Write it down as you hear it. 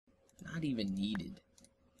Not even needed.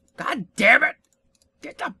 God damn it!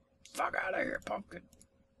 Get the fuck out of here, pumpkin.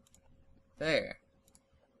 There.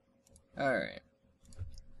 Alright.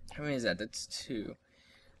 How many is that? That's 2.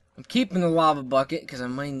 I'm keeping the lava bucket because I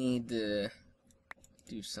might need to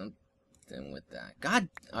do something with that. God.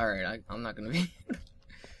 Alright, I'm not going to be...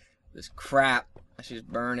 this crap. I should just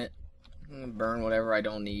burn it. I'm going to burn whatever I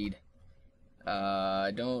don't need.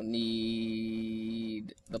 I don't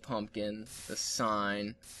need the pumpkin, the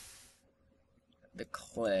sign, the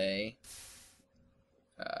clay.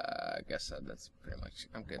 I guess that's pretty much...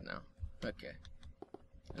 I'm good now. Okay.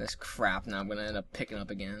 This crap now I'm gonna end up picking up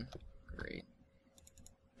again. Great.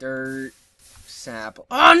 Dirt. Sap.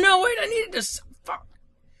 Oh no, wait, I needed this. Fuck.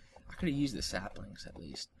 I could have used the saplings at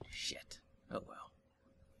least. Shit. Oh well.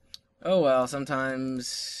 Oh well, sometimes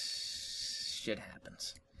shit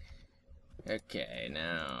happens. Okay,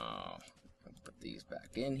 now I'll put these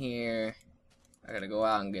back in here. I gotta go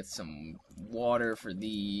out and get some water for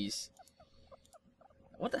these.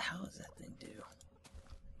 What the hell does that thing do?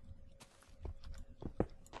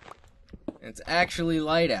 It's actually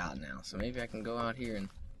light out now, so maybe I can go out here and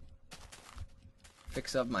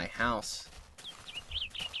fix up my house.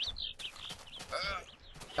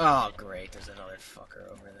 Oh, great, there's another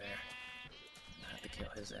fucker over there. I have to kill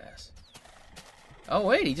his ass. Oh,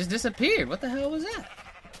 wait, he just disappeared. What the hell was that?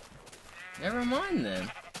 Never mind,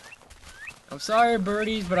 then. I'm sorry,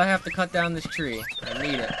 birdies, but I have to cut down this tree. I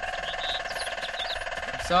need it.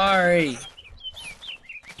 I'm sorry.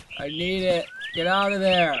 I need it. Get out of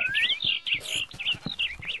there.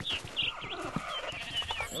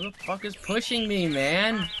 What the fuck is pushing me,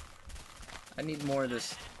 man? I need more of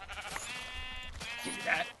this. Give me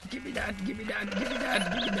that. Give me that. Give me that. Give me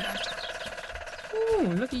that. Give me that. Ooh,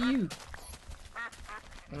 look at you.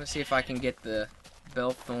 I'm gonna see if I can get the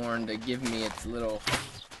bellthorn to give me its little...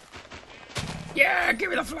 Yeah, give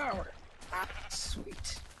me the flower.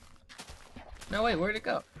 Sweet. No, wait, where'd it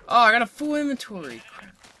go? Oh, I got a full inventory.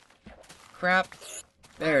 Crap.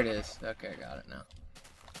 There it is. Okay, I got it now.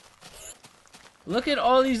 Look at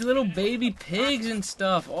all these little baby pigs and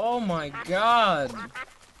stuff. Oh my god.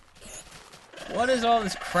 What is all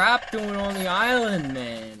this crap doing on the island,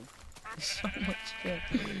 man? There's so much shit.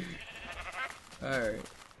 Alright.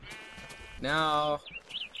 Now,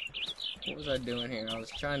 what was I doing here? I was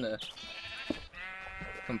trying to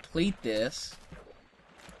complete this.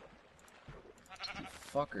 You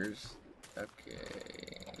fuckers. Okay.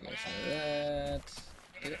 Get some of that.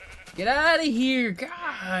 Get out of here!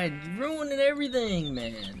 God! You're ruining everything,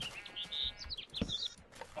 man.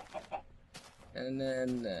 And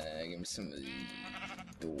then, give me some of these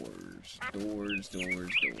doors. Doors.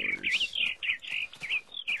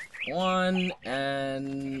 One,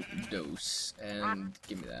 and dose. And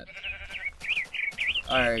give me that.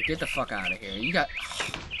 Alright, get the fuck out of here. You got...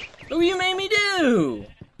 Look what you made me do!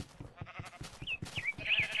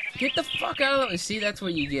 Get the fuck out of it. See, that's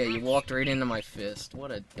what you get. You walked right into my fist.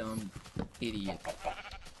 What a dumb idiot.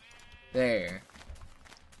 There.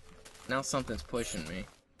 Now something's pushing me.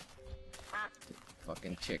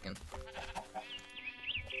 Fucking chicken.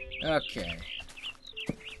 Okay.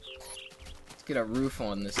 Let's get a roof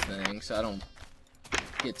on this thing so I don't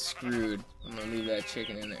get screwed. I'm gonna leave that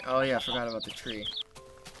chicken in there. Oh yeah, I forgot about the tree.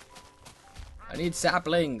 I need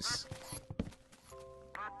saplings.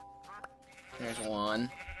 There's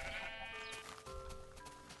one.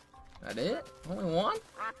 That it? Only one?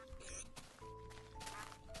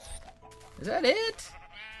 Is that it?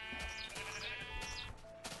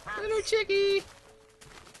 Little chickie!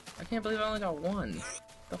 I can't believe I only got one.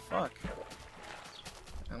 What the fuck?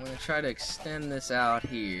 I'm gonna try to extend this out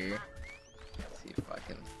here. Let's see if I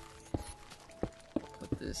can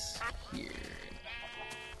put this here.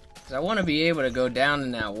 Because I want to be able to go down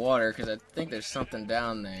in that water, because I think there's something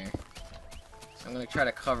down there. So I'm gonna try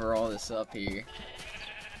to cover all this up here.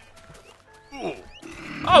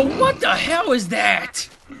 Oh, what the hell is that?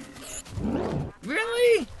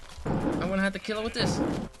 Really? I'm gonna have to kill it with this.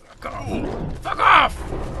 Fuck off!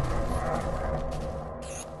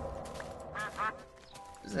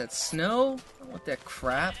 Is that snow? I don't want that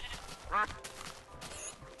crap.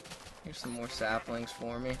 Here's some more saplings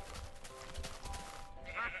for me.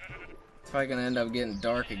 It's probably gonna end up getting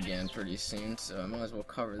dark again pretty soon, so I might as well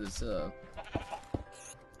cover this up.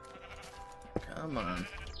 Come on.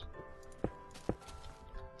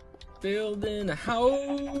 Building a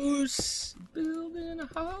house. Building a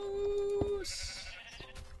house.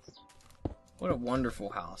 What a wonderful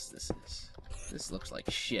house this is. This looks like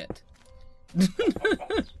shit.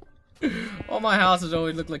 All my houses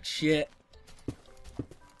always look like shit.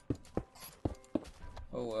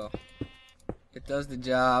 Oh well. It does the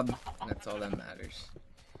job. That's all that matters.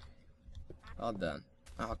 All done.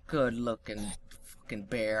 Oh, good looking fucking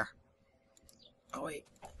bear. Oh wait,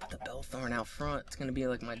 put the bellthorn out front. It's gonna be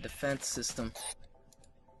like my defense system.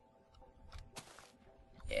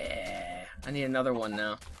 Yeah, I need another one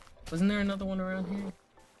now. Wasn't there another one around here?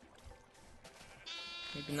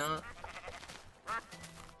 Maybe not.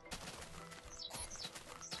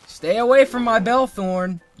 Stay away from my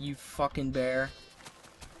bellthorn, you fucking bear.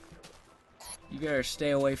 You better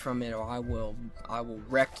stay away from it or I will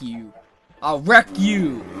wreck you. I'll wreck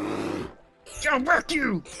you! I'll wreck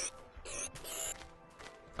you!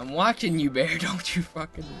 I'm watching you, bear. Don't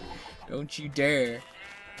you dare.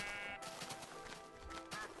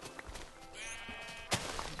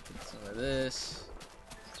 Get some of this.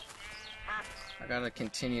 I gotta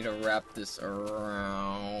continue to wrap this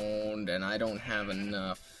around, and I don't have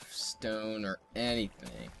enough stone or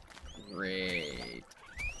anything. Great.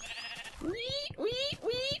 Weet, weet,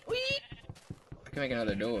 weet, weet. I can make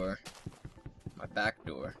another door. My back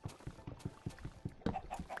door.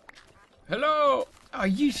 Hello! Are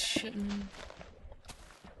you shitting me?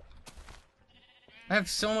 I have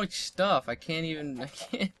so much stuff. I can't.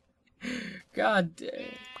 God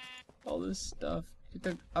dang. All this stuff.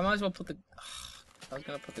 I might as well put the. I was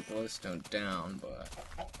gonna put the glowstone down, but.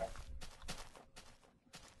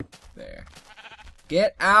 There.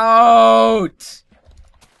 Get out!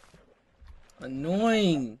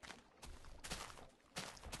 Annoying.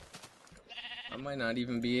 I might not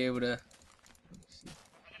even be able to.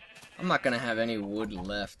 I'm not gonna have any wood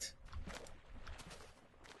left.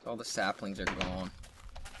 All the saplings are gone.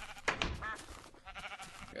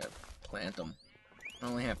 Gotta plant them. I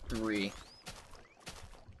only have 3.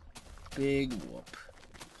 Big whoop.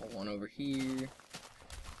 Put one over here.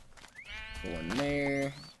 Put one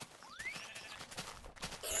there.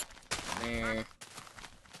 There.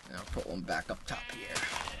 And I'll put one back up top here.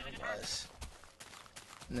 There it was.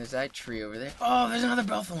 And there's that tree over there. Oh, there's another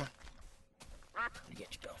bellthorn. Let me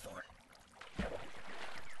get you, bellthorn.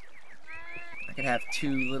 I could have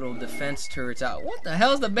 2 little defense turrets out. What the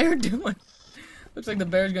hell's the bear doing? Looks like the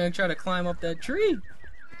bear's gonna try to climb up that tree.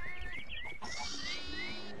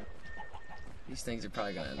 These things are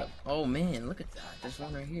probably gonna end up. Oh man, look at that. There's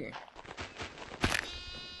one right here.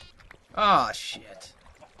 Ah, oh, shit.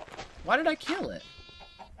 Why did I kill it?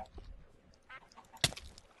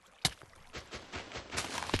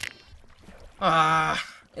 Ah,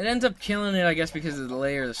 it ends up killing it, I guess, because of the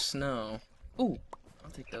layer of snow. Ooh,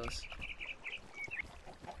 I'll take those.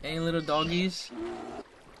 Any little doggies?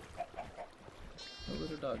 No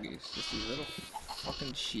little doggies, just these little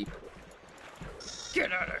fucking sheep.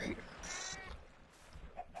 Get out of here!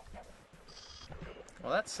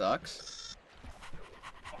 Well, that sucks.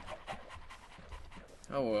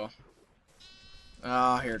 Oh well.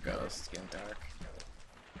 Oh, here it goes. It's getting dark.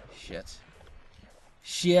 Shit.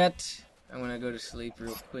 Shit! I'm gonna go to sleep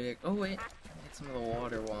real quick. Oh wait, I'll get some of the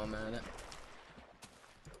water while I'm at it.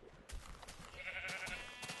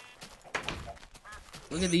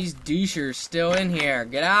 Look at these douchers still in here.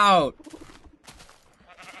 Get out!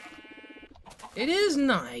 It is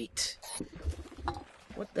night.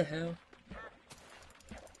 What the hell?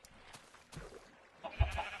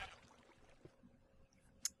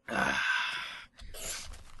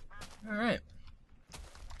 Alright.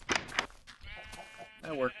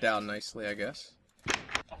 That worked out nicely, I guess.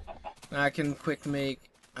 Now I can quick make.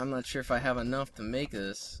 I'm not sure if I have enough to make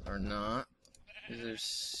this or not.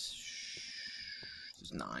 There's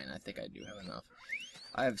 9. I think I do have enough.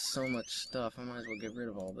 I have so much stuff. I might as well get rid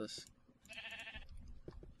of all this.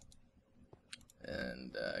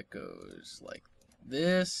 And it goes like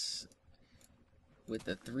this, with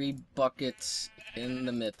the 3 buckets in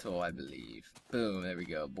the middle, I believe. Boom, there we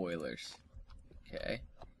go, boilers. Okay.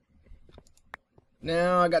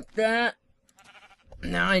 Now I got that.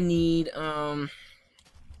 Now I need,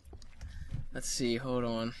 let's see, hold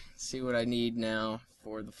on. Let's see what I need now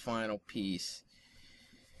for the final piece.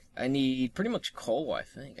 I need pretty much coal, I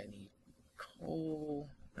think. I need coal.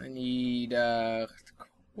 I need,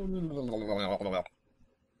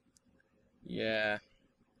 yeah.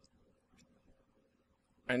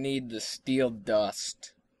 I need the steel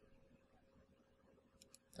dust.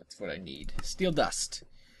 That's what I need. Steel dust.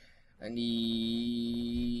 I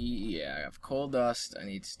need... yeah, I have coal dust. I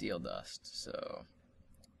need steel dust. So,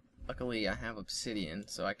 luckily I have obsidian,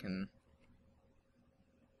 so I can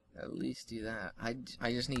at least do that. I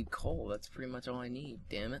just need coal. That's pretty much all I need.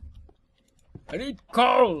 Damn it. I need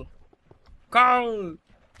coal! Coal!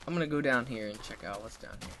 I'm gonna go down here and check out what's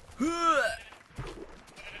down here.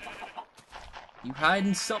 You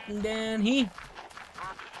hiding something down here?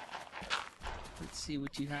 Let's see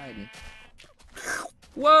what you hiding.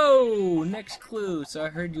 Whoa! Next clue. So I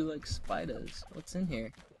heard you like spiders. What's in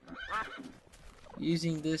here?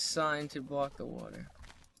 Using this sign to block the water.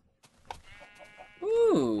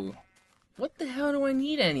 Ooh. What the hell do I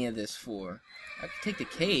need any of this for? I can take the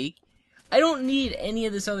cake. I don't need any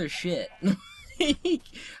of this other shit.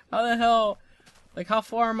 How the hell... Like, how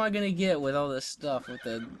far am I gonna get with all this stuff? With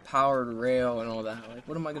the powered rail and all that? Like,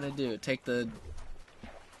 what am I gonna do? Take the...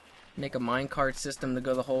 Make a minecart system to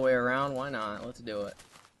go the whole way around? Why not? Let's do it.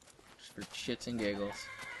 Just for shits and giggles.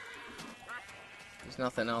 There's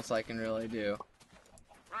nothing else I can really do.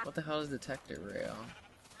 What the hell is detector rail?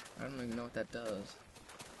 I don't even know what that does.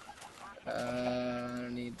 I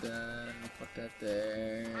don't need that. Put that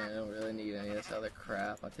there. I don't really need any of this other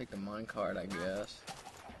crap. I'll take the minecart, I guess.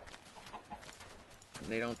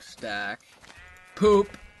 They don't stack.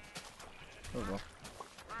 Poop! Oh well.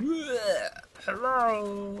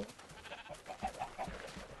 Hello!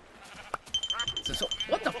 So,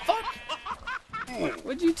 what the fuck?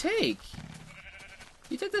 What'd you take?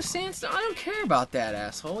 You took the sandstone. I don't care about that,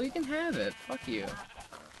 asshole. You can have it. Fuck you.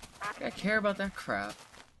 I care about that crap.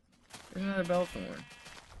 There's another bellthorn.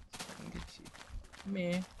 I can get you. Come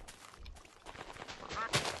here.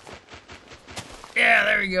 Yeah,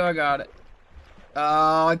 there we go. I got it.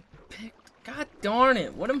 Oh, I picked... God darn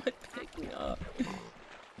it. What am I picking up?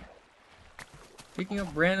 Picking up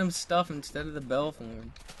random stuff instead of the bellthorn.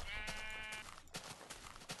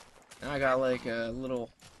 Now I got like a little...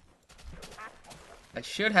 I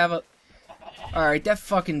should have a... Alright, that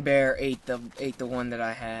fucking bear ate the one that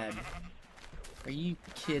I had. Are you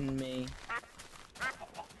kidding me?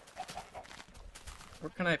 Where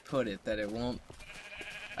can I put it that it won't...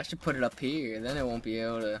 I should put it up here, then it won't be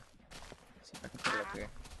able to... See if I can put it up here.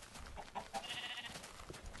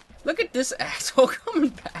 Look at this asshole coming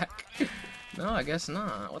back! No, I guess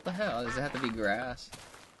not. What the hell? Does it have to be grass?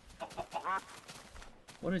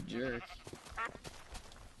 What a jerk.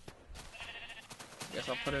 Guess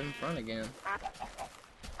I'll put it in front again.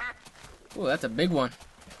 Ooh, that's a big one.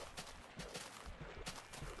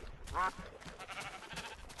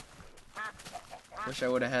 Wish I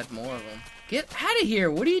would have had more of them. Get out of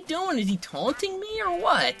here! What are you doing? Is he taunting me or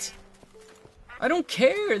what? I don't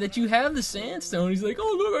care that you have the sandstone. He's like,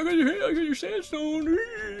 oh look, I got your sandstone.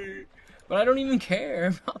 But I don't even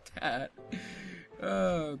care about that.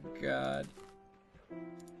 Oh god.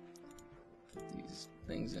 Put these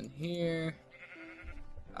things in here.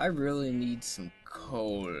 I really need some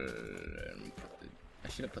coal. I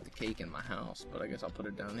should have put the cake in my house, but I guess I'll put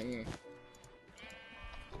it down here.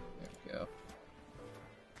 There we go.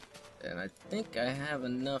 And I think I have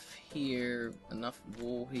enough here, enough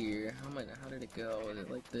wool here. How did it go? Is it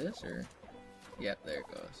like this or? Yep, there it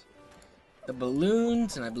goes. The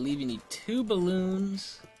balloons, and I believe you need 2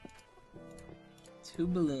 balloons. 2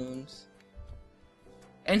 balloons.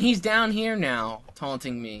 And he's down here now,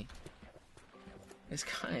 taunting me. This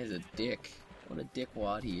guy is a dick. What a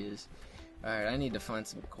dickwad he is. Alright, I need to find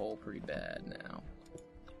some coal pretty bad now.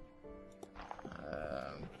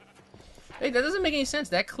 Hey, that doesn't make any sense.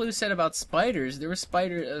 That clue said about spiders. There's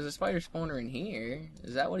a spider spawner in here.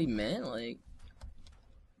 Is that what he meant? Like,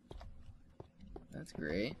 that's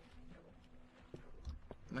great.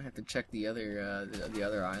 Might have to check the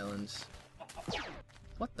other islands.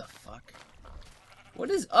 What the fuck? What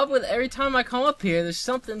is up with every time I come up here? There's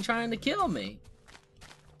something trying to kill me.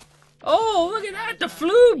 Oh, look at that! The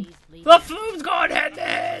flube! The flube's going head to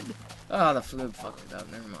head! Oh, the flube fucked it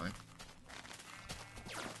up. Never mind.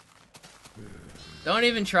 Don't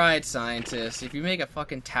even try it, scientists. If you make a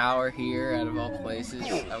fucking tower here out of all places,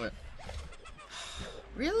 I would...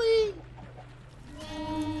 Really?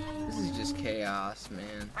 This is just chaos,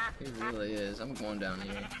 man. It really is. I'm going down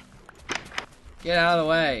here. Get out of the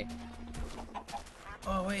way.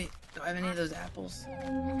 Oh, wait. Do I have any of those apples?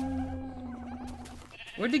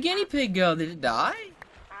 Where'd the guinea pig go? Did it die?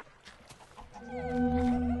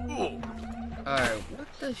 Alright, what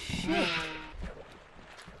the shit?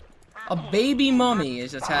 A baby mummy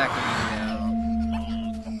is attacking me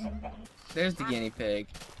now. There's the guinea pig.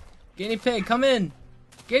 Guinea pig, come in!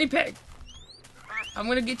 Guinea pig! I'm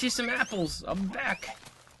gonna get you some apples. I'm back.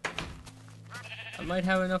 I might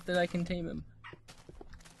have enough that I can tame him.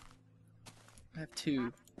 I have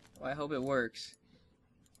 2. Well, I hope it works.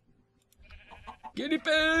 Guinea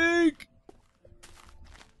pig!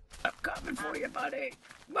 I'm coming for you, buddy.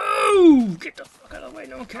 Move! Get the fuck out of the way.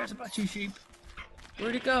 No one cares about you, sheep.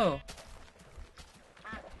 Where'd it go?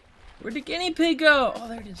 Where'd the guinea pig go? Oh,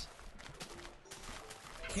 there it is.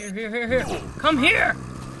 Here, here, here, here. Come here!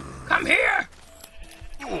 Come here!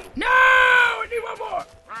 No! I need one more!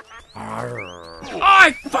 Oh,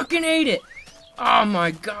 I fucking ate it! Oh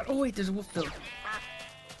my god. Oh wait, there's a wolf though.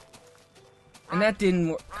 And that didn't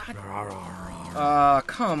work. Ah,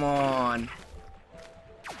 come on.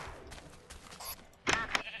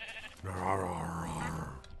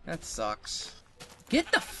 That sucks. Get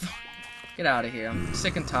out of here. I'm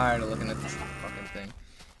sick and tired of looking at this fucking thing.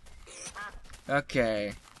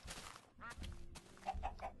 Okay.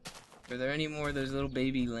 Are there any more of those little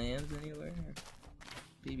baby lambs anywhere?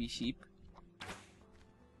 Baby sheep?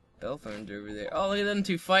 Bellphone's over there. Oh, look at them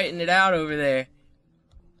two fighting it out over there.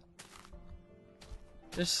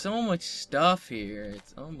 There's so much stuff here.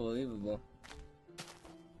 It's unbelievable.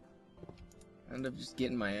 I end up just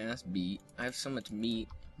getting my ass beat. I have so much meat.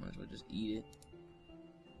 Might as well just eat it.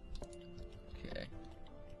 Okay.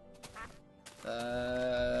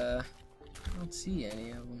 I don't see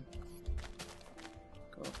any of them.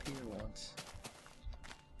 Go up here once.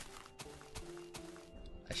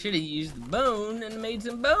 I should have used the bone and made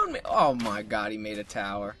some bone meal. Oh my god, he made a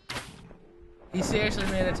tower. He seriously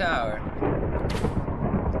made a tower.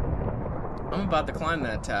 I'm about to climb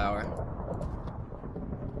that tower.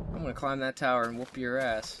 I'm gonna climb that tower and whoop your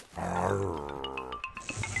ass.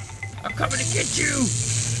 I'm coming to get you!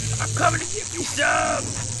 I'm coming to give you some!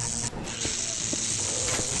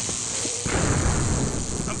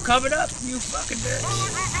 I'm coming up, you fucking bitch!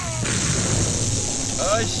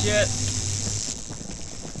 Oh shit!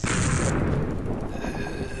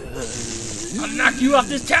 I'll knock you off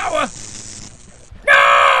this tower! No!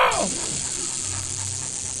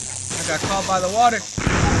 I got caught by the water.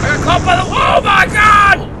 I got caught by the. Oh my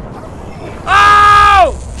god!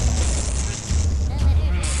 Oh!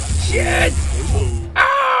 Shit!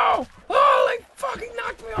 Ow! Oh, they fucking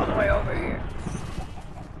knocked me all the way over here.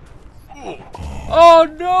 Oh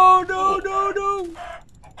no, no, no,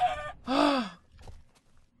 no!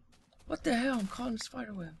 What the hell? I'm caught in a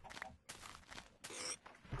spider web.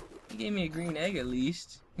 He gave me a green egg at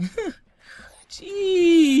least.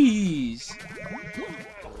 Jeez!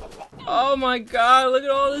 Oh my god, look at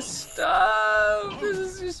all this stuff!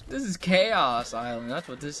 This is Chaos Island, that's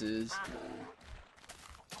what this is.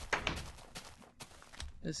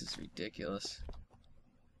 This is ridiculous.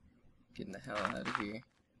 Getting the hell out of here.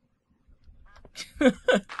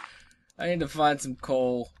 I need to find some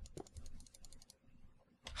coal.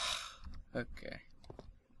 Okay.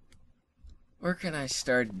 Where can I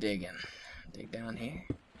start digging? Dig down here.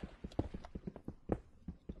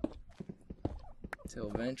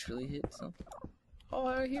 Till eventually hit something. Oh,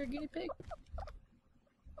 I hear a guinea pig.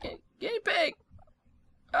 Guinea pig!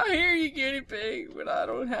 I hear you, guinea pig, but I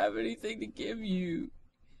don't have anything to give you.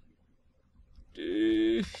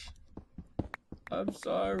 Dude. I'm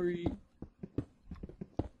sorry.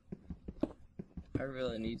 I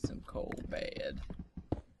really need some coal bad.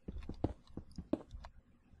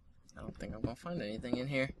 I don't think I'm gonna find anything in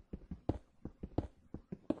here.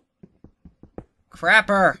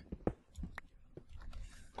 Crapper!